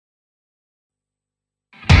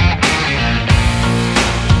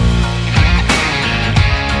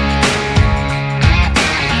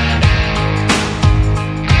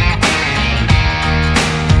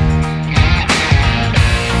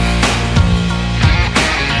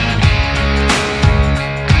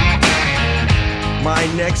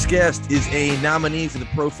next guest is a nominee for the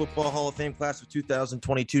Pro Football Hall of Fame class of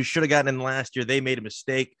 2022. Should have gotten in last year. They made a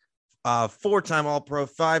mistake. Four-time All-Pro,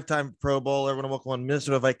 five-time Pro Bowler. Everyone welcome on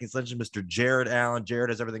Minnesota Vikings legend, Mr. Jared Allen. Jared,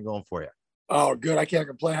 how's everything going for you? Oh, good. I can't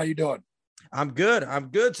complain. How you doing? I'm good.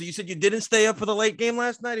 So you said you didn't stay up for the late game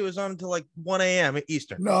last night? It was on until like 1 a.m.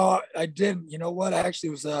 Eastern. No, I didn't. You know what? I actually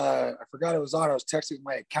was, I forgot it was on. I was texting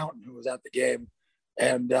my accountant who was at the game.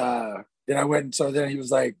 And then I went. And so then he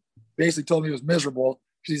was like, basically told me he was miserable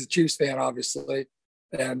because he's a Chiefs fan, obviously.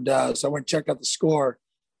 And so I went and checked out the score.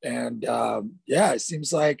 And yeah, it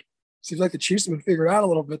seems like the Chiefs have been figured out a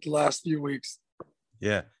little bit the last few weeks.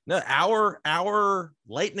 Yeah. No, our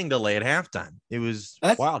lightning delay at halftime. It was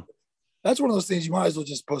wild. That's one of those things you might as well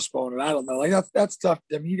just postpone it. I don't know. Like that's tough.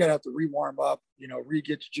 I mean, you gotta have to re-warm up, get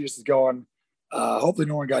your juices going. Hopefully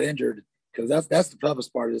no one got injured, because that's the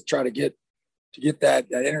toughest part, is try to get that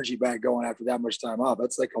energy back going after that much time off.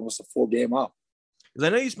 That's like almost a full game off. Because I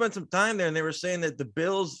know you spent some time there, and they were saying that the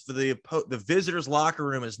Bills for the visitors' locker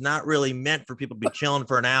room is not really meant for people to be chilling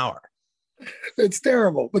for an hour. It's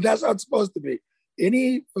terrible, but that's how it's supposed to be.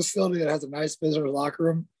 Any facility that has a nice visitor locker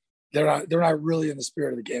room, they're not really in the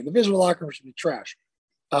spirit of the game. The visitor locker room should be trash.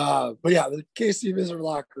 But yeah, the KC visitor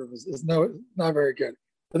locker room is not very good.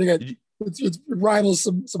 I think it rivals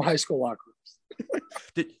some high school locker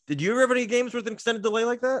rooms. Did you ever have any games with an extended delay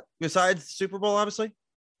like that besides Super Bowl, obviously?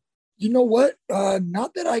 You know what?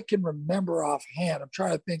 Not that I can remember offhand. I'm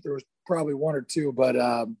trying to think. There was probably one or two,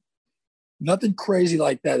 but nothing crazy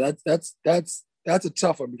like that. That's a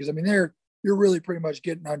tough one, because I mean, you're really pretty much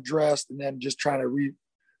getting undressed and then just trying to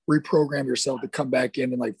reprogram yourself to come back in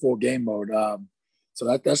like full game mode.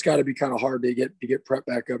 So that's got to be kind of hard to get prepped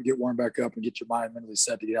back up, get warmed back up, and get your mind mentally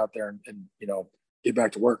set to get out there and get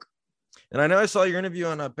back to work. And I know I saw your interview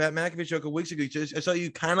on Pat McAfee show a couple weeks ago. I saw you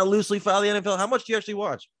kind of loosely follow the NFL. How much do you actually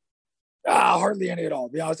watch? Hardly any at all.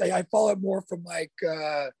 To be honest, I follow it more from like,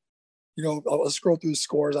 I'll scroll through the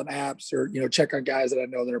scores on apps, or, check on guys that I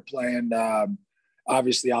know that are playing.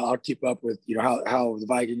 Obviously I'll keep up with, how the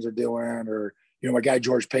Vikings are doing, or, my guy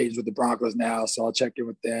George Payton's with the Broncos now, so I'll check in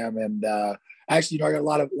with them. And actually, I got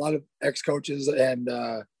a lot of ex-coaches and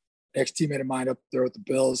ex-teammate of mine up there with the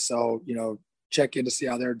Bills, so check in to see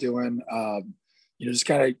how they're doing. Just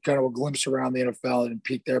kind of a glimpse around the NFL and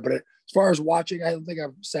peek there. But as far as watching, I don't think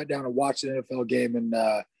I've sat down and watched an NFL game in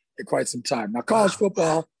quite some time. Now, college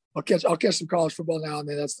football, I'll catch some college football now and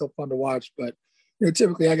then. That's still fun to watch. But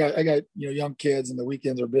typically I got young kids, and the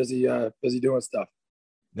weekends are busy doing stuff.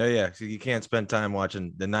 No, yeah, so you can't spend time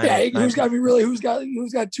watching the night. Yeah, who's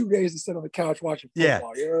got 2 days to sit on the couch watching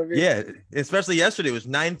football? Yeah, you know what I mean? Yeah. Especially yesterday, it was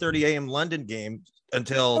 9:30 a.m. London game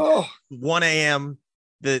until 1 a.m.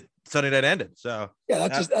 the Sunday night ended. So yeah,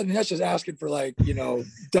 that's just asking for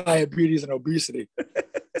diabetes and obesity.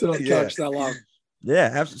 Sit on the couch that long.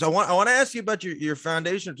 Yeah, absolutely. So I want to ask you about your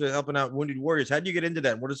foundation to helping out Wounded Warriors. How did you get into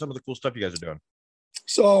that? And what are some of the cool stuff you guys are doing?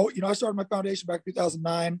 So I started my foundation back in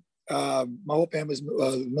 2009. My whole family's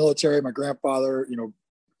military. My grandfather,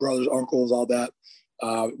 brothers, uncles, all that.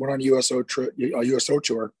 Went on a USO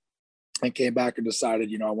tour, and came back and decided,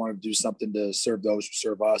 I wanted to do something to serve those who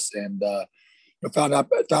serve us. And found out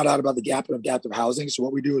about the gap in adaptive housing. So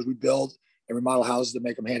what we do is we build and remodel houses to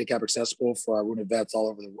make them handicap accessible for our wounded vets all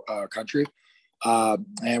over the country.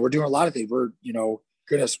 And we're doing a lot of things.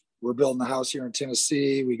 We're building a house here in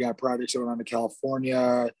Tennessee. We got projects going on in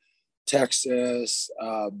California, Texas.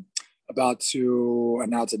 About to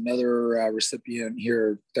announce another recipient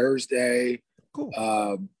here Thursday. Cool.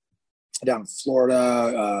 Down in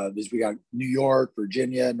Florida. We got New York,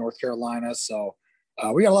 Virginia, North Carolina. So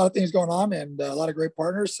we got a lot of things going on, and a lot of great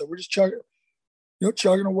partners. So we're just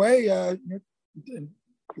chugging away. And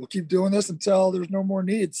we'll keep doing this until there's no more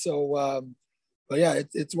need. So, but yeah,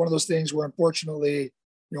 it's one of those things where, unfortunately,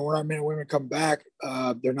 when our men and women come back,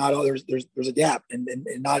 they're not all there's a gap, and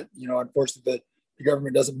not, unfortunately, the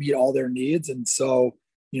government doesn't meet all their needs. And so,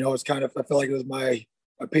 it's kind of, I feel like it was my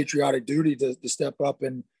patriotic duty to step up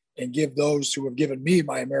and give those who have given me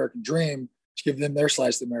my American dream, to give them their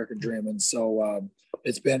slice of the American dream. And so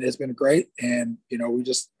it's been great. And,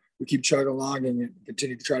 we keep chugging along and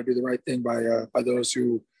continue to try to do the right thing by those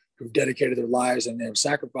who've dedicated their lives and have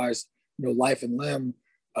sacrificed, life and limb,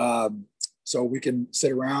 so we can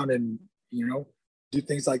sit around and, do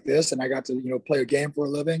things like this. And I got to, play a game for a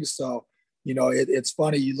living. So, it's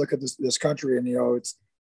funny. You look at this country, and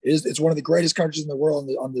it's one of the greatest countries in the world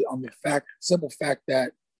on the simple fact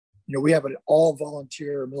that we have an all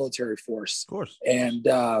volunteer military force. Of course. And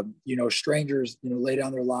strangers lay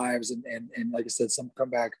down their lives, and like I said, some come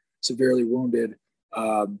back severely wounded.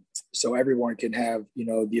 So everyone can have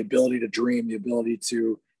the ability to dream, the ability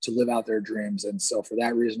to to live out their dreams. And so for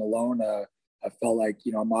that reason alone, I felt like,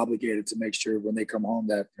 I'm obligated to make sure when they come home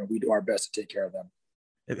that we do our best to take care of them.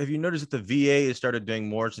 Have you noticed that the VA has started doing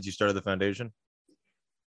more since you started the foundation?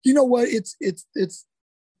 You know what? It's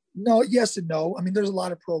no, yes and no. I mean, there's a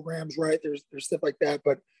lot of programs, right? There's stuff like that,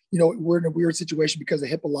 but we're in a weird situation because of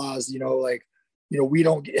HIPAA laws. We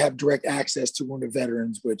don't have direct access to wounded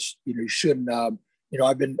veterans, which you shouldn't.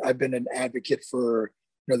 I've been an advocate for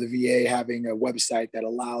the VA having a website that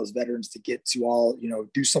allows veterans to get to all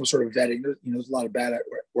do some sort of vetting. There's a lot of bad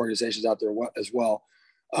organizations out there as well.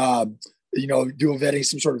 Do a vetting,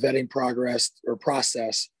 some sort of vetting progress or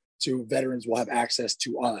process to veterans will have access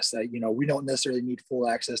to us. We don't necessarily need full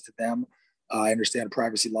access to them. I understand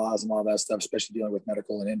privacy laws and all that stuff, especially dealing with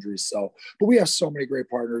medical and injuries. So, but we have so many great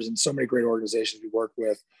partners and so many great organizations we work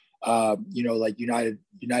with. Like United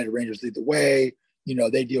Rangers Lead the Way.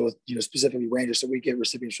 They deal with specifically Rangers, so we get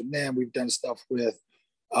recipients from them. We've done stuff with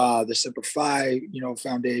the Semper Fi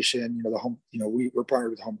Foundation. The home. We're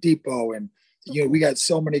partnered with Home Depot, and we got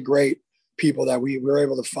so many great people that we were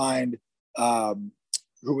able to find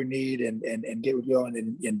who we need and get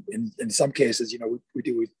going. And in some cases,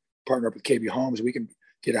 we partner up with KB Homes. We can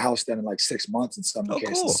get a house done in like 6 months in some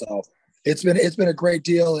cases. Cool. So it's been a great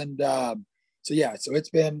deal. And so it's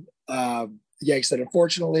been like I said,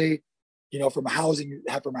 unfortunately, from a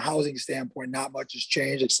housing standpoint, not much has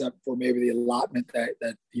changed except for maybe the allotment that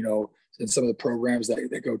in some of the programs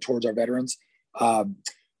that go towards our veterans.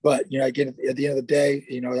 But again, at the end of the day,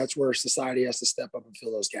 that's where society has to step up and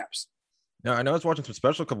fill those gaps. Now, I know I was watching some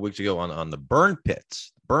special a couple weeks ago on the burn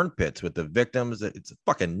pits with the victims. It's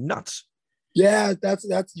fucking nuts. Yeah, that's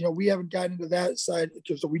we haven't gotten into that side.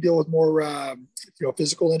 So we deal with more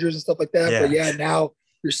physical injuries and stuff like that. Yeah. But yeah, now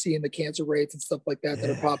you're seeing the cancer rates and stuff like that that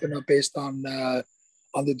are popping up based on the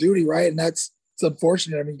duty, right? And it's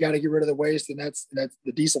unfortunate. I mean, you got to get rid of the waste, and that's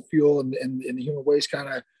the diesel fuel and the human waste kind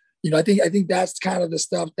of. I think that's kind of the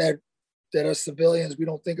stuff that us civilians we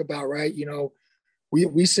don't think about, right?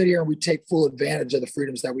 We sit here and we take full advantage of the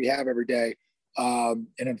freedoms that we have every day. And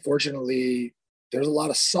unfortunately, there's a lot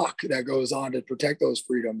of suck that goes on to protect those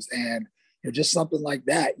freedoms. And just something like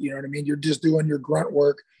that, you know what I mean? You're just doing your grunt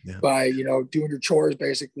work by, doing your chores,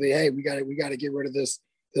 basically. Hey, we got to get rid of this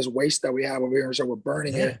waste that we have over here. So we're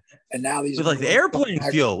burning it. And now these with like the airplane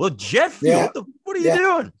fuel, with jet fuel. What are you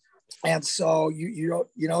doing? And so you don't,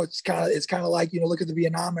 it's kind of like, look at the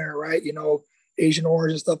Vietnam era, right? Asian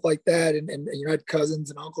orange and stuff like that. And you had cousins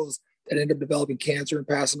and uncles that end up developing cancer and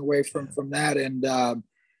passing away from that. And,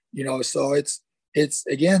 so it's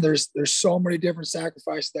again, there's so many different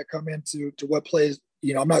sacrifices that come into what plays,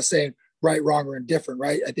 I'm not saying right, wrong, or indifferent,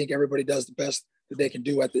 right? I think everybody does the best that they can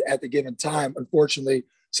do at the given time. Unfortunately,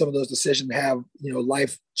 some of those decisions have,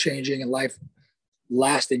 life changing and life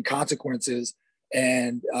lasting consequences.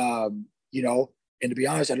 And, and to be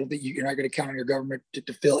honest, I don't think you're not going to count on your government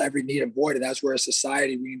to fill every need and void. And that's where as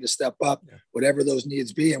society, we need to step up, whatever those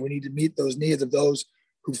needs be. And we need to meet those needs of those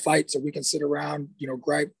who fight so we can sit around,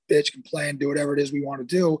 gripe, bitch, complain, do whatever it is we want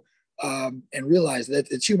to do. And realize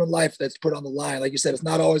that it's human life that's put on the line. Like you said, it's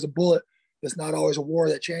not always a bullet. It's not always a war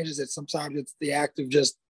that changes it. Sometimes it's the act of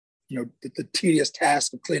just, the tedious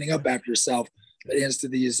task of cleaning up after yourself that ends to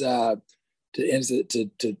these, to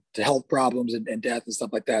health problems and death and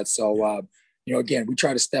stuff like that. So, again, we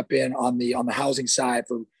try to step in on the housing side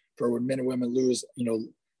for when men and women lose,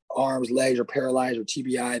 arms, legs, or paralyzed, or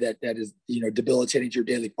TBI that is, debilitating to your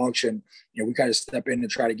daily function. We kind of step in and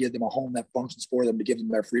try to give them a home that functions for them to give them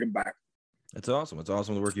their freedom back. That's awesome. It's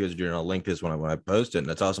awesome the work you guys are doing. I'll link this when I post it. And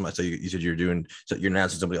that's awesome. I saw you said you're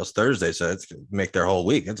announcing somebody else Thursday, so it's gonna make their whole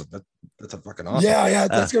week. That's a fucking awesome. Yeah,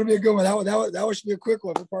 that's gonna be a good one. That one should be a quick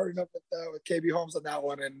one. We're partnering up with KB Homes on that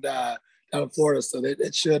one, and down in Florida, so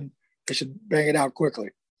it should bang it out quickly.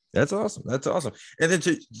 That's awesome. And then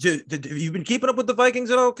you've been keeping up with the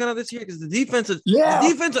Vikings at all kind of this year? Because the defense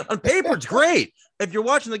on paper is great. If you're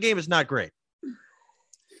watching the game, it's not great.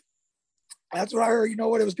 That's what I heard. You know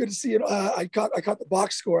what? It was good to see it. I caught the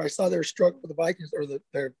box score. I saw their struggle with the Vikings or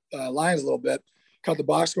their Lions a little bit. Caught the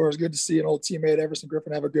box score. It was good to see an old teammate, Everson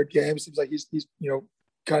Griffin, have a good game. Seems like he's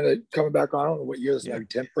kind of coming back on. I don't know what year this is, maybe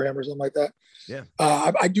 10th for him or something like that. Yeah.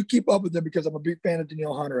 I do keep up with him because I'm a big fan of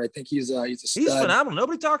Danielle Hunter. I think he's a stud. He's phenomenal.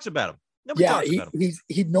 Nobody talks about him.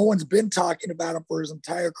 No one's been talking about him for his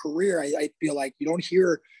entire career. I feel like you don't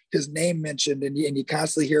hear his name mentioned, and you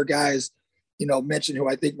constantly hear guys, mentioned who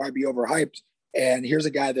I think might be overhyped. And here's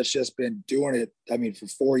a guy that's just been doing it. I mean, for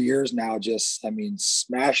 4 years now,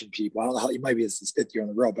 smashing people. I don't know how he might be his 5th year in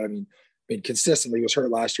a row, but I mean, consistently. He was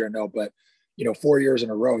hurt last year, I know, but 4 years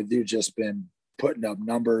in a row, dude just been putting up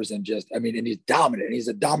numbers and and he's dominant. He's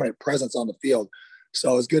a dominant presence on the field.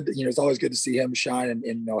 So it's good. It's always good to see him shine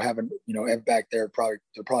and having, Ev back there.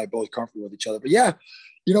 They're probably both comfortable with each other. But yeah,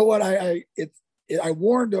 you know what? I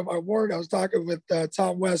warned him. I was talking with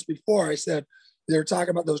Tom West before. I said, they were talking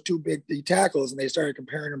about those two big D tackles and they started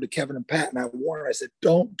comparing them to Kevin and Pat. And I warned him, I said,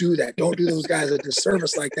 don't do that. Don't do those guys a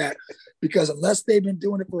disservice like that, because unless they've been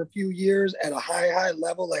doing it for a few years at a high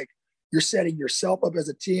level, like, you're setting yourself up as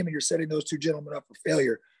a team and you're setting those two gentlemen up for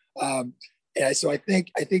failure. So I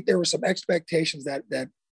think there were some expectations that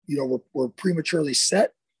were prematurely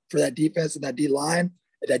set for that defense and that D line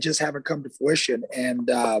that just haven't come to fruition. And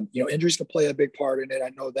injuries can play a big part in it. I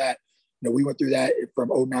know that. We went through that from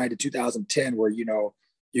 2009 to 2010, where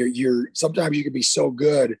you're sometimes you can be so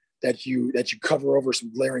good that you cover over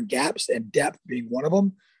some glaring gaps, and depth being one of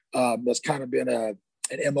them. That's kind of been an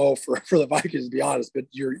MO for the Vikings, to be honest. But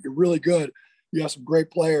you're really good. You have some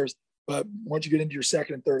great players, but once you get into your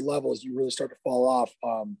second and third levels, you really start to fall off.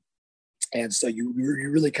 And so you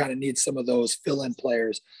really kind of need some of those fill-in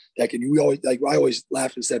players that can. I always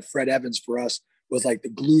laughed and said Fred Evans for us was like the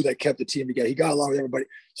glue that kept the team together. He got along with everybody.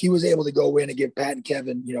 He was able to go in and give Pat and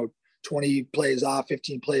Kevin, 20 plays off,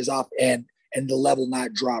 15 plays off, and the level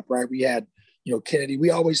not drop, right? We had, Kennedy. We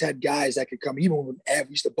always had guys that could come, even when Ev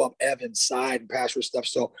used to bump Ev inside and pass rush stuff.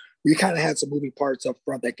 So we kind of had some moving parts up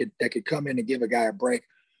front that could come in and give a guy a break.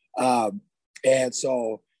 And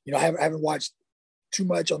so, I haven't watched too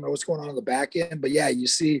much on what's going on the back end, but yeah, when you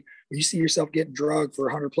see yourself getting drugged for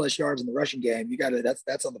 100+ yards in the rushing game, you got to,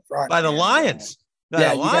 that's on the front by the Lions.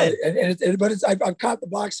 I've caught the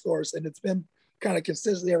box scores and it's been kind of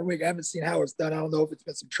consistently every week. I haven't seen how it's done. I don't know if it's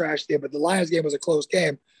been some trash there, but the Lions game was a close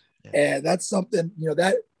game. Yeah. And that's something,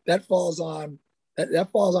 that falls on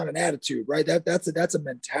an attitude, right? That's a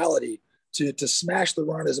mentality to smash the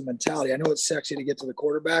run as a mentality. I know it's sexy to get to the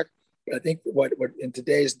quarterback, but I think what in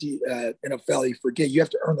today's NFL, you forget you have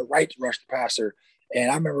to earn the right to rush the passer. And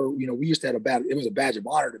I remember, we used to have it was a badge of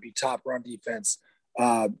honor to be top run defense.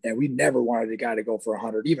 And we never wanted a guy to go for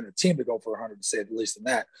 100, even a team to go for 100, to say the least in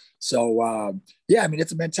that. So,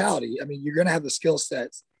 it's a mentality. You're going to have the skill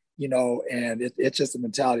sets, and it's just a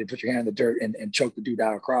mentality to put your hand in the dirt and choke the dude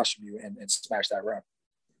out across from you and smash that run.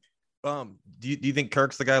 Do you think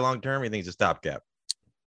Kirk's the guy long-term, or you think he's a stopgap?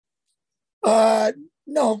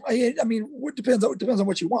 No, it depends on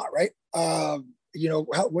what you want, right?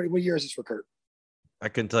 What year is this for Kirk? I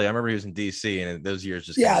couldn't tell you. I remember he was in DC, and those years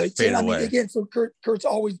just faded away. Again, so Kurt's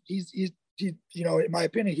always he's in my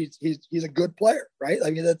opinion he's a good player, right?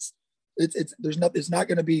 It's not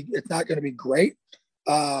going to be great,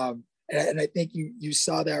 and I think you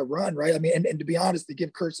saw that run, right? And to be honest, to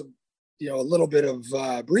give Kurt some a little bit of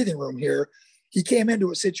breathing room here, he came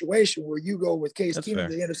into a situation where you go with Case Keenum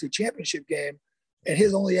to the NFC Championship game, and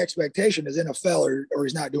his only expectation is NFL or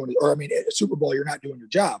he's not doing it, or Super Bowl, you're not doing your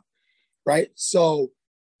job. Right. So,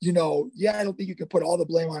 I don't think you can put all the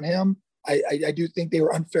blame on him. I do think they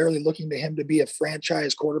were unfairly looking to him to be a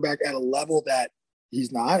franchise quarterback at a level that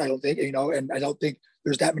he's not. I don't think, and I don't think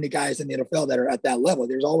there's that many guys in the NFL that are at that level.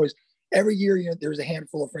 There's always, every year, there's a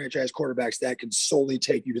handful of franchise quarterbacks that can solely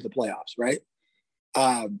take you to the playoffs. Right.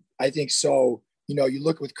 I think so. You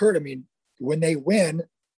look with Kurt, when they win,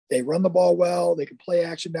 they run the ball well, they can play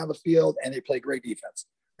action down the field, and they play great defense.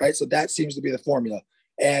 Right. So that seems to be the formula.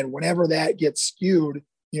 And whenever that gets skewed,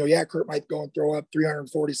 Kurt might go and throw up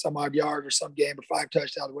 340 some odd yards or some game or 5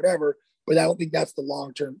 touchdowns or whatever, but I don't think that's the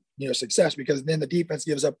long-term, success, because then the defense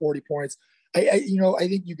gives up 40 points. I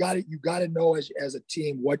think you got to know as a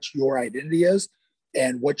team what your identity is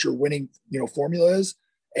and what your winning, formula is,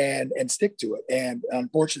 and stick to it. And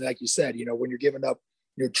unfortunately, like you said, when you're giving up,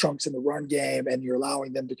 chunks in the run game and you're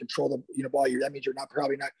allowing them to control the ball, that means you're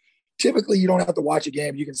probably not. Typically, you don't have to watch a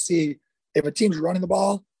game. You can see if a team's running the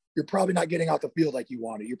ball, you're probably not getting off the field like you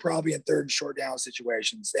want to. You're probably in third and short down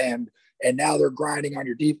situations, and now they're grinding on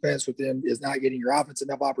your defense with them is not getting your offense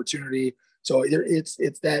enough opportunity. So it's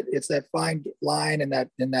that fine line and that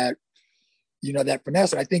that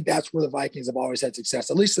finesse. And I think that's where the Vikings have always had success,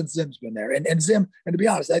 at least since Zim's been there. And Zim, and to be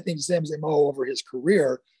honest, I think Zim's MO over his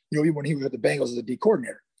career, even when he was with the Bengals as a D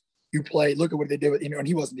coordinator, look at what they did with, and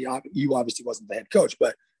he obviously wasn't the head coach,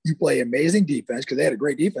 but you play amazing defense, because they had a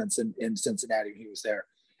great defense in Cincinnati when he was there.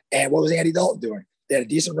 And what was Andy Dalton doing? They had a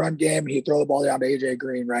decent run game, and he'd throw the ball down to AJ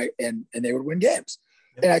Green, right? And they would win games.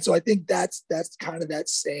 Yeah. And so I think that's kind of that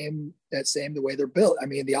same the way they're built.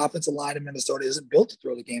 The offensive line in Minnesota isn't built to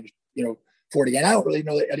throw the games, 40. And I don't really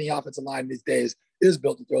know that any offensive line these days is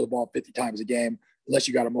built to throw the ball 50 times a game, unless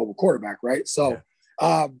you got a mobile quarterback, right? So,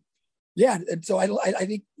 and so I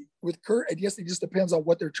think with Kurt, I guess it just depends on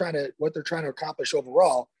what they're trying to accomplish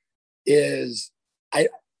overall. I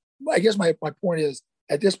guess my point is,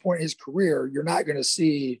 at this point in his career, you're not going to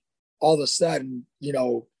see all of a sudden,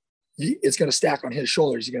 it's going to stack on his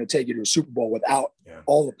shoulders. He's going to take you to a Super Bowl without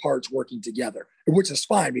all the parts working together, which is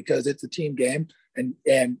fine because it's a team game. And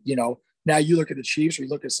now you look at the Chiefs or you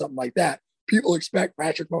look at something like that, people expect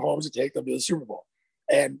Patrick Mahomes to take them to the Super Bowl.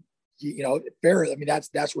 And, fair. I mean,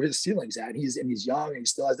 that's where his ceiling's at. He's young and he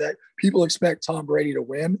still has that. People expect Tom Brady to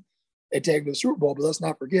win and take him to the Super Bowl, but let's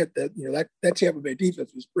not forget that, that Tampa Bay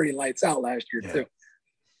defense was pretty lights out last year too.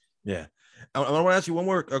 Yeah. I want to ask you one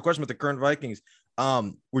more question about the current Vikings.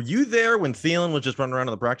 Were you there when Thielen was just running around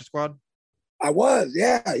on the practice squad? I was,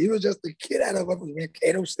 yeah. He was just a kid out of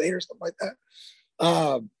Mankato State or something like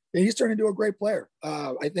that. And he's turned into a great player.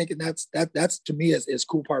 I think, and that's to me is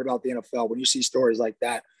cool part about the NFL when you see stories like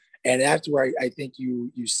that. And that's where I think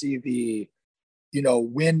you see the,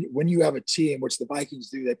 when you have a team, which the Vikings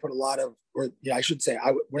do, they put a lot of, I should say,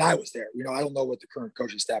 when I was there, I don't know what the current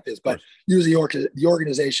coaching staff is, but usually the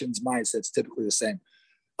organization's mindset's typically the same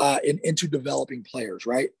into developing players,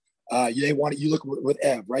 right? You look with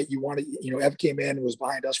Ev, right? Ev came in and was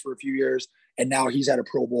behind us for a few years, and now he's had a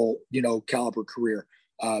Pro Bowl, caliber career,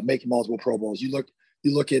 making multiple Pro Bowls. You look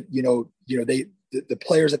at, the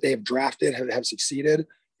players that they have drafted have succeeded.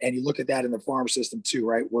 And you look at that in the farm system too,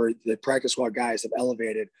 right? Where the practice squad guys have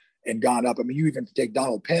elevated and gone up. I mean, you even take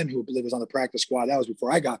Donald Penn, who I believe was on the practice squad. That was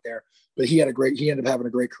before I got there, but he ended up having a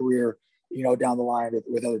great career, down the line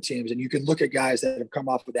with other teams. And you can look at guys that have come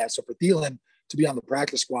off of that. So for Thielen to be on the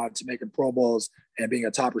practice squad, to making Pro Bowls and being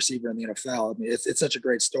a top receiver in the NFL, I mean, it's such a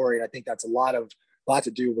great story. And I think that's a lot to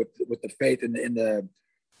do with the faith in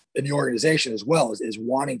the organization as well, is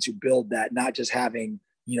wanting to build that, not just having,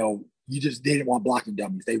 they didn't want blocking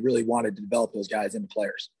dummies. They really wanted to develop those guys into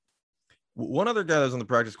players. One other guy that was on the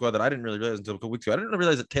practice squad that I didn't really realize until a couple weeks ago, I didn't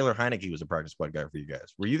realize that Taylor Heineke was a practice squad guy for you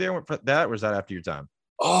guys. Were you there for that, or was that after your time?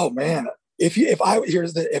 Oh man, if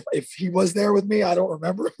he was there with me, I don't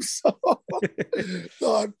remember him.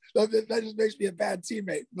 So that just makes me a bad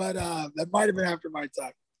teammate. But that might have been after my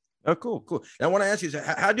time. Oh, cool. And I want to ask you,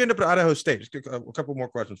 how'd you end up at Idaho State? Just a couple more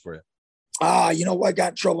questions for you. I got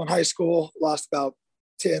in trouble in high school, lost about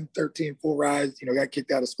 10, 13 full rides, got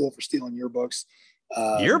kicked out of school for stealing yearbooks.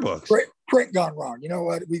 Yearbooks? Print gone wrong. You know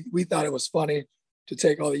what? We thought it was funny to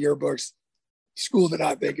take all the yearbooks. School did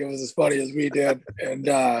not think it was as funny as we did. And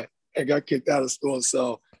I got kicked out of school.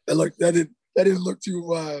 So that didn't look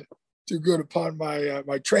too good upon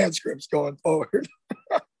my transcripts going forward.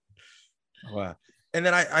 Wow. And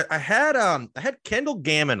then I had Kendall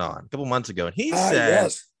Gammon on a couple months ago, and he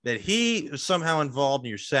said that he was somehow involved in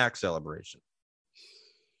your sack celebration.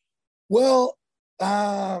 Well,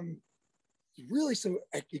 really, so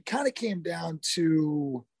it kind of came down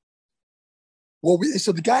to,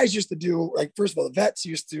 so the guys used to do, like, first of all, the vets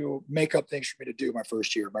used to make up things for me to do my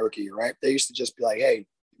rookie year, right? They used to just be like, hey,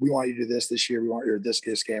 we want you to do this year. We want you to do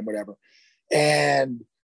this game, whatever. And,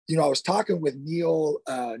 I was talking with Neil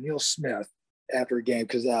Smith after a game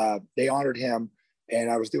because they honored him,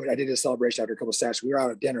 and I did a celebration after a couple of sacks. We were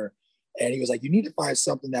out at dinner, and he was like, you need to find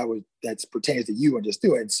something that pertains to you and just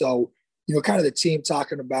do it. And so, kind of the team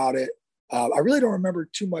talking about it. I really don't remember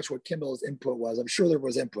too much what Kendall's input was. I'm sure there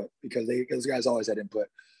was input because those guys always had input.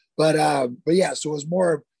 But yeah, so it was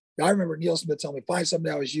more, I remember Neil Smith telling me, find something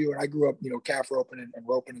that was you. And I grew up, calf roping and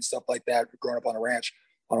roping and stuff like that, growing up on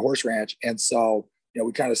a horse ranch. And so,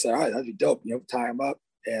 we kind of said, all right, that'd be dope, tie them up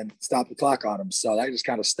and stop the clock on them. So that just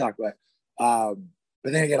kind of stuck.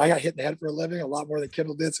 But then again, I got hit in the head for a living a lot more than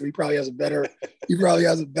Kendall did. So he probably has a better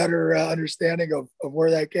understanding of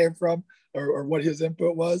where that came from or what his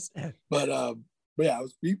input was. But yeah,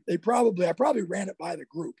 I probably ran it by the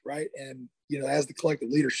group. Right. And, as the collective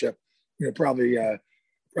leadership, probably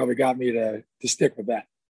got me to stick with that.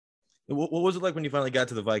 What was it like when you finally got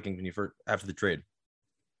to the Vikings after the trade?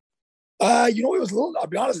 It was I'll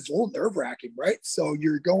be honest, it's a little nerve wracking, right? So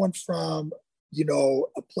you're going from,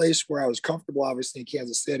 a place where I was comfortable, obviously in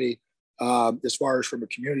Kansas City, as far as from a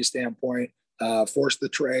community standpoint, forced the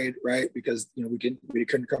trade, right? Because, we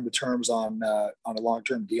couldn't come to terms on a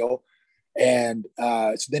long-term deal. And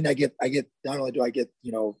so then I get, not only do I get,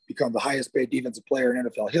 become the highest paid defensive player in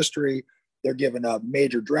NFL history, they're giving up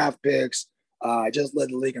major draft picks. I just led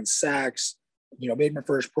the league in sacks, made my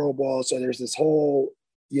first Pro Bowl. So there's this whole,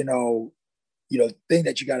 thing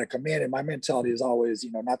that you got to come in. And my mentality is always,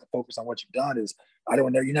 not to focus on what you've done is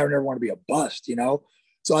you never want to be a bust,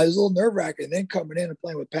 So I was a little nerve wracking. And then coming in and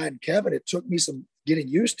playing with Pat and Kevin, it took me some getting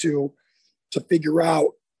used to figure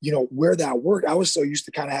out, where that worked. I was so used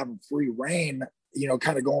to kind of having free reign,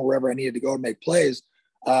 kind of going wherever I needed to go to make plays.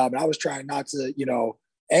 And I was trying not to,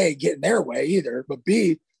 A, get in their way either, but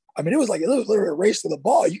B, I mean, it was literally a race to the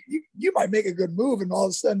ball. You might make a good move, and all of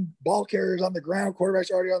a sudden, ball carriers on the ground,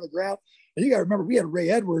 quarterback's already on the ground. And you got to remember, we had Ray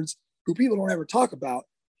Edwards, who people don't ever talk about.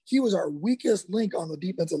 He was our weakest link on the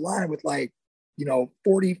defensive line with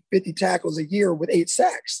 40, 50 tackles a year with 8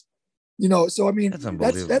 sacks. So I mean,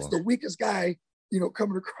 that's the weakest guy,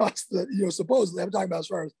 coming across the, supposedly I'm talking about as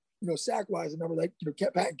far as, sack wise, and number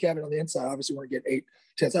Pat and Kevin on the inside obviously want to get 8,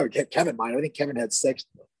 10 sacks. Kevin might. I think Kevin had 6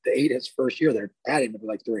 to 8 his first year there. Pat ended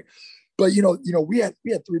with 3. But we had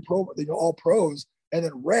 3 all pros, and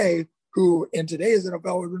then Ray, who in today's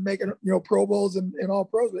NFL would been making Pro Bowls and all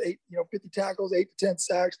pros with 8, 50 tackles, 8 to 10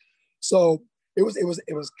 sacks. So it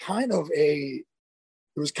was kind of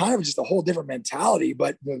just a whole different mentality.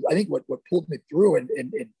 But I think what pulled me through and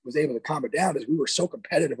was able to calm it down is we were so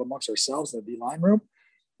competitive amongst ourselves in the D-line room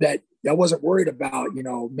that I wasn't worried about,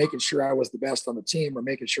 making sure I was the best on the team or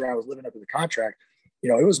making sure I was living up to the contract.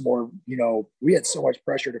 It was more, we had so much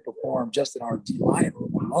pressure to perform just in our D-line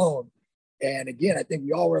room alone. And again, I think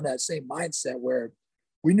we all were in that same mindset where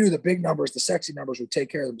we knew the big numbers, the sexy numbers would take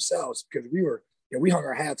care of themselves because we hung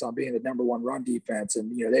our hats on being the number 1 run defense.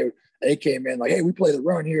 And, they came in like, hey, we play the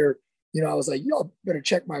run here. I was like, y'all better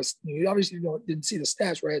check you obviously didn't see the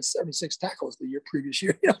stats where I had 76 tackles the previous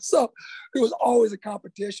year. So it was always a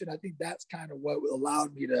competition. I think that's kind of what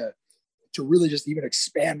allowed me to really just even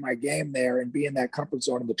expand my game there and be in that comfort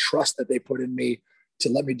zone and the trust that they put in me to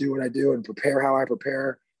let me do what I do and prepare how I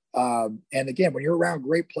prepare. And again, when you're around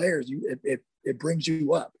great players, it brings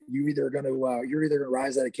you up. You're either going to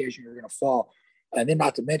rise that occasion, you're going to fall. And then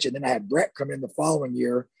not to mention, then I had Brett come in the following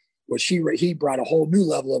year, which he brought a whole new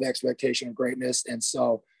level of expectation of greatness. And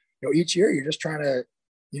so, each year you're just trying to,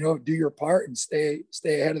 do your part and stay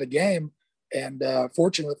ahead of the game. And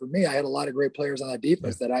fortunately for me, I had a lot of great players on that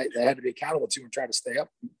defense that I had to be accountable to and try to stay up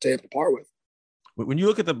to par with. When you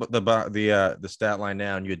look at the stat line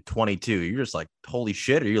now and you had 22, you're just like, holy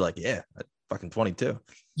shit. Or you're like, yeah, fucking 22.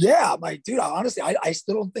 Yeah, I'm like, dude, honestly, I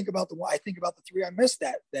still don't think about the one. I think about the 3 I missed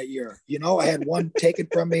that year. I had one taken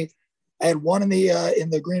from me. I had one in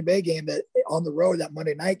the Green Bay game that on the road, that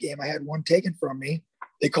Monday night game, I had one taken from me.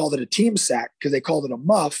 They called it a team sack because they called it a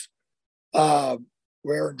muff, where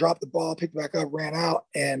Aaron dropped the ball, picked it back up, ran out,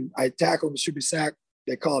 and I tackled him, should be sacked.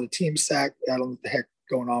 They call it a team sack. I don't know what the heck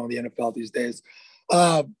going on with the NFL these days.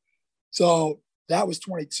 So that was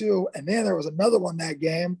 22. And then there was another one that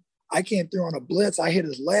game. I came through on a blitz. I hit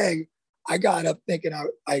his leg. I got up thinking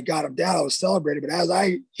I got him down. I was celebrating. But as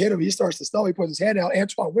I hit him, he starts to stumble. He puts his hand out.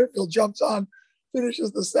 Antoine Whitfield jumps on,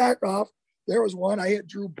 finishes the sack off. There was one. I hit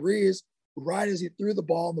Drew Brees right as he threw the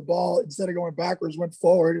ball. And the ball, instead of going backwards, went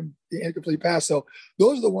forward and the incomplete pass. So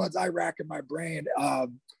those are the ones I rack in my brain.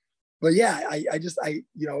 But yeah,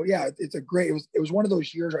 it's a great, it was one of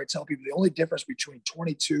those years where I tell people the only difference between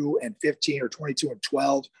 22 and 15 or 22 and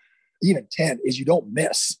 12, even 10 is you don't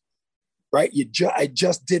miss. Right. I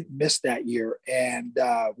just didn't miss that year. And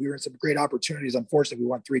we were in some great opportunities. Unfortunately, we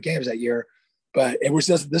won 3 games that year, but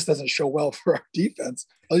this doesn't show well for our defense,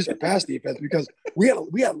 at least our pass defense, because we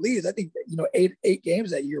had leads. I think, 8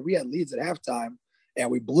 games that year, we had leads at halftime and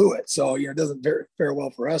we blew it. So, it doesn't fare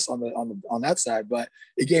well for us on that side, but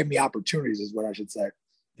it gave me opportunities is what I should say.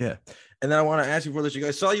 Yeah. And then I want to ask you for this. You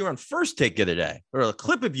guys saw you were on First Take the other day, or a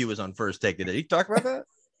clip of you was on First Take the other day. You talk about that?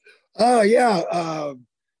 Oh, yeah.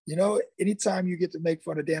 Anytime you get to make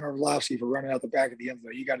fun of Dan Orlovsky for running out the back of the end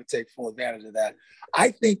zone, you got to take full advantage of that.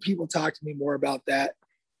 I think people talk to me more about that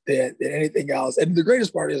than anything else. And the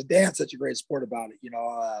greatest part is Dan's such a great sport about it.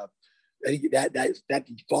 I think that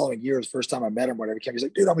following year was the first time I met him, whatever, he's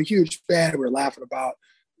like, dude, I'm a huge fan. We were laughing about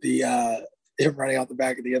him running out the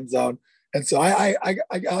back of the end zone. And so I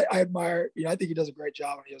admire, I think he does a great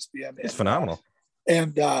job on ESPN. It's phenomenal.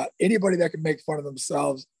 And anybody that can make fun of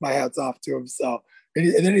themselves, my hat's off to him. So,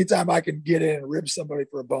 and anytime I can get in and rib somebody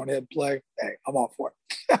for a bonehead play, hey, I'm all for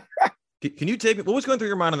it. Can you take me? What was going through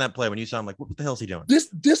your mind on that play when you saw him? Like, what the hell is he doing? This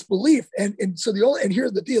disbelief. And so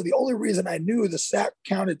here's the deal. The only reason I knew the sack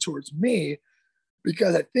counted towards me,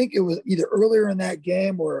 because I think it was either earlier in that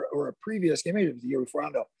game or a previous game, maybe it was the year before, I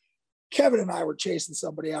don't know. Kevin and I were chasing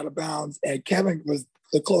somebody out of bounds, and Kevin was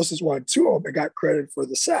the closest one to him and got credit for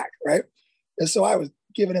the sack, right? And so I was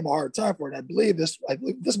giving him a hard time for it. And I believe this might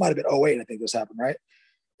have been 2008. I think this happened, right?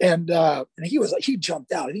 And he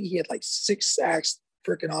jumped out. I think he had like 6 sacks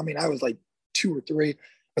freaking on me, and I was like 2 or 3.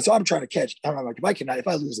 And so I'm trying to catch. I'm like, if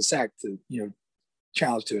I lose a sack to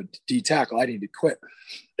challenge to a D tackle, I need to quit.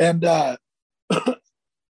 And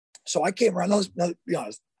so I came around. Let's be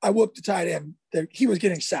honest. I whooped the tight end. He was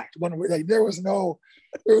getting sacked. There was no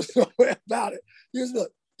way about it.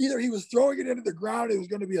 Either he was throwing it into the ground, it was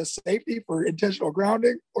going to be a safety for intentional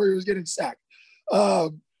grounding, or he was getting sacked.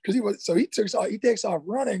 he takes off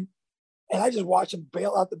running, and I just watch him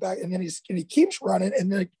bail out the back, and then he keeps running,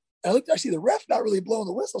 and then I see the ref not really blowing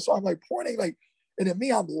the whistle, so I'm like pointing like, and then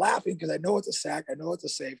me, I'm laughing because I know it's a sack, I know it's a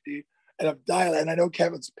safety, and I'm dialing, and I know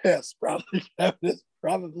Kevin's pissed. Probably Kevin is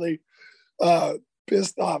probably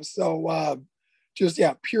pissed off. So just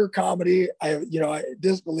pure comedy. I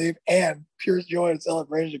disbelief and pure joy and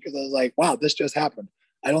celebration because I was like, wow, this just happened.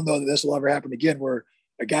 I don't know that this will ever happen again. Where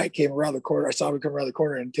a guy came around the corner, I saw him come around the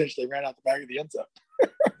corner and intentionally ran out the back of the end zone.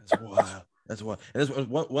 That's wild. That's wild. And there's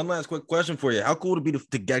one last quick question for you. How cool would it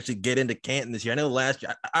be to actually get into Canton this year? I know last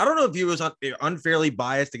year, I don't know if you was unfairly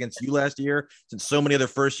biased against you last year, since so many other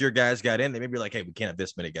first-year guys got in. They may be like, hey, we can't have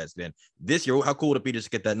this many guys get in. This year, how cool would it be just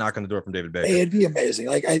to get that knock on the door from David Baker? It'd be amazing.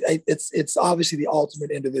 Like it's obviously the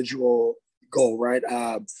ultimate individual goal, right?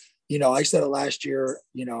 I said it last year.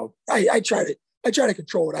 I try to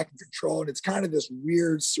control what I can control, and it's kind of this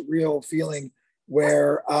weird, surreal feeling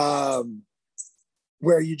where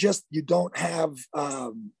you don't have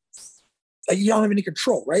any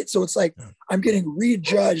control, right? So it's like I'm getting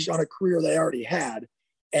rejudged on a career that I already had,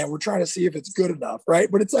 and we're trying to see if it's good enough, right?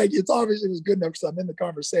 But it's like it's obviously was good enough because I'm in the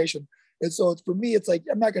conversation, and so for me, it's like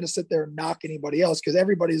I'm not going to sit there and knock anybody else because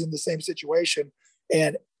everybody's in the same situation,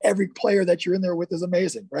 and every player that you're in there with is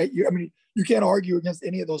amazing, right? You can't argue against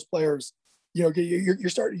any of those players. You're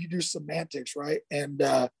starting to do semantics, right? And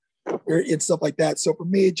stuff like that. So for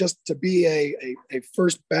me, just to be a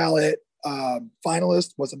first ballot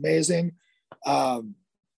finalist was amazing. So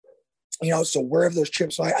wherever those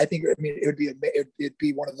chips, I think, it'd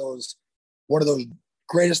be one of those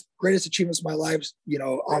greatest achievements of my life.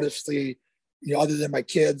 Honestly, other than my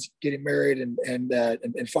kids getting married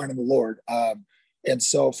and finding the Lord. And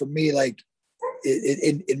so for me, like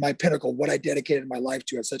in my pinnacle, what I dedicated my life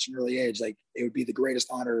to at such an early age, like it would be the greatest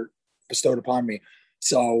honor bestowed upon me.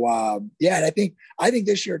 So and I think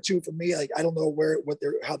this year too, for me, like I don't know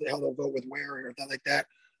how the hell they'll vote with where or anything like that.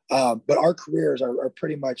 But our careers are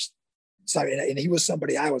pretty much, and he was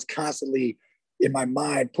somebody I was constantly in my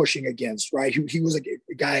mind pushing against, right? He was a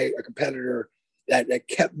competitor that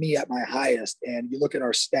kept me at my highest. And you look at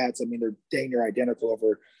our stats, they're dang near identical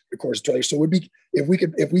over the course of 20. So it would be, if we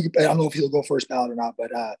could, I don't know if he'll go first ballot or not,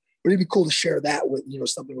 but it'd be cool to share that with,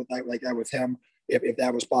 something with like that with him, if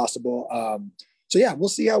that was possible. So yeah, we'll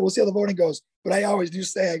see how the voting goes. But I always do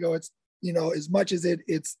say, I go, it's, as much as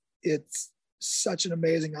it's such an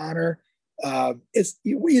amazing honor. It's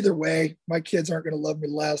either way, my kids aren't going to love me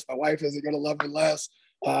less. My wife isn't going to love me less.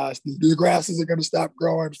 The grass isn't going to stop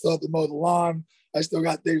growing. I still have to mow the lawn. I still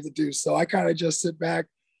got things to do. So I kind of just sit back,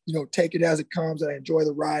 take it as it comes. I enjoy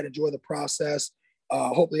the ride, enjoy the process.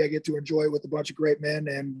 Hopefully I get to enjoy it with a bunch of great men.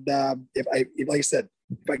 And if like I said,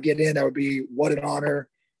 if I get in, that would be what an honor.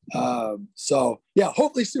 So yeah,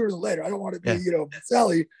 hopefully sooner than later. I don't want to be,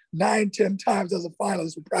 Sally 9-10 times as a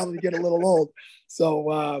finalist would probably get a little old.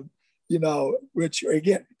 So, which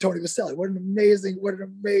again, Tony Vaselli, what an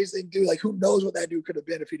amazing dude. Like, who knows what that dude could have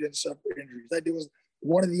been if he didn't suffer injuries. That dude was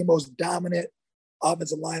one of the most dominant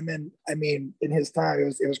offensive linemen. In his time,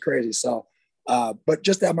 it was crazy. So, but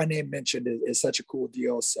just to have my name mentioned is such a cool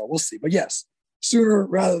deal. So we'll see. But yes, sooner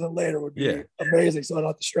rather than later would be amazing. So I don't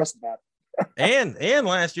have to stress about it. and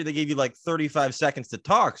last year they gave you like 35 seconds to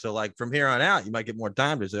talk. So like from here on out, you might get more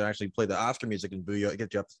time to actually play the Oscar music and boo you,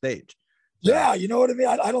 get you up the stage. So. Yeah, you know what I mean?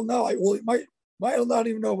 I don't know. I don't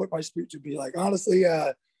even know what my speech would be like. Honestly,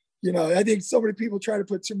 I think so many people try to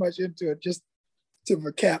put too much into it just to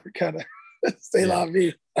recap and kind of stay la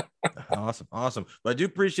vie. Awesome. But I do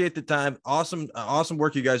appreciate the time. Awesome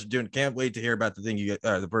work you guys are doing. Can't wait to hear about the thing you get,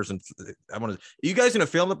 the person. Are you guys going to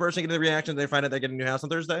film the person getting the reaction? They find out they get a new house on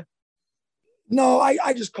Thursday? No,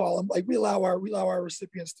 I just call them. Like we allow our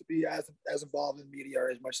recipients to be as involved in media or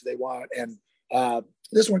as much as they want. And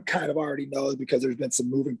this one kind of already knows because there's been some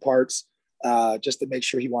moving parts just to make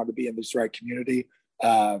sure he wanted to be in this right community.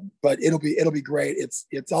 But it'll be great.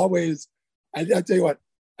 It's always, I tell you what,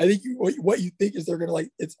 I think what you think is they're going to like,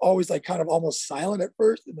 it's always like kind of almost silent at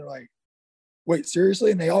first. And they're like, wait,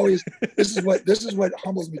 seriously? And they always, this is what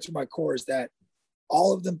humbles me to my core is that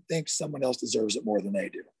all of them think someone else deserves it more than they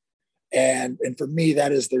do. And for me,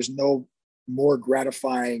 there's no more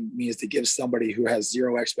gratifying means to give somebody who has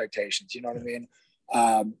zero expectations. You know what I mean?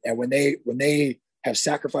 And when they have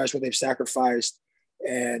sacrificed what they've sacrificed,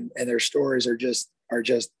 and their stories are just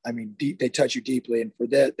deep. They touch you deeply. And for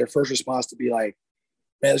that, their first response to be like,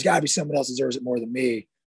 man, there's got to be someone else deserves it more than me.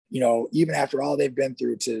 Even after all they've been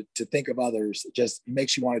through, to think of others, it just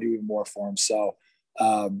makes you want to do even more for them. So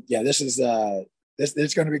this is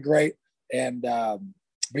this going to be great. And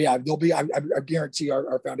but yeah, there'll be. I guarantee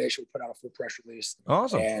our foundation will put out a full press release.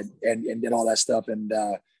 Awesome. And all that stuff. And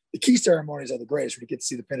the key ceremonies are the greatest when you get to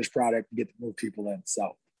see the finished product and get to move people in.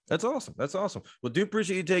 So. That's awesome. That's awesome. Well, do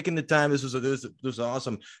appreciate you taking the time. This was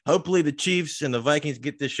awesome. Hopefully the Chiefs and the Vikings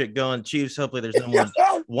get this shit going. Chiefs, hopefully there's no more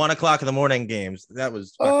 1 o'clock in the morning games. That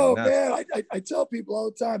was man. I tell people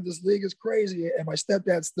all the time, this league is crazy. And my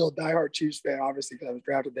stepdad's still a diehard Chiefs fan, obviously, because I was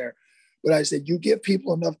drafted there. But I said, you give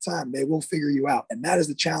people enough time, they will figure you out. And that is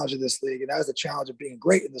the challenge of this league. And that is the challenge of being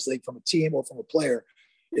great in this league from a team or from a player,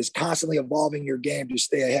 is constantly evolving your game to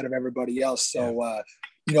stay ahead of everybody else. So,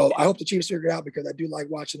 I hope the Chiefs figure it out, because I do like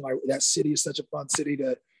watching that city is such a fun city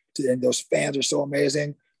and those fans are so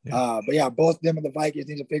amazing. Yeah. But both them and the Vikings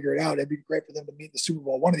need to figure it out. It'd be great for them to meet in the Super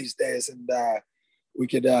Bowl one of these days. And we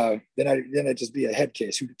could, then it'd just be a head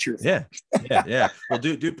case who to cheer for. Yeah. Well,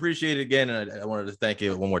 do appreciate it again. And I wanted to thank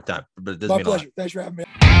you one more time, but it doesn't My mean pleasure. Thanks for having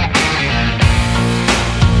me.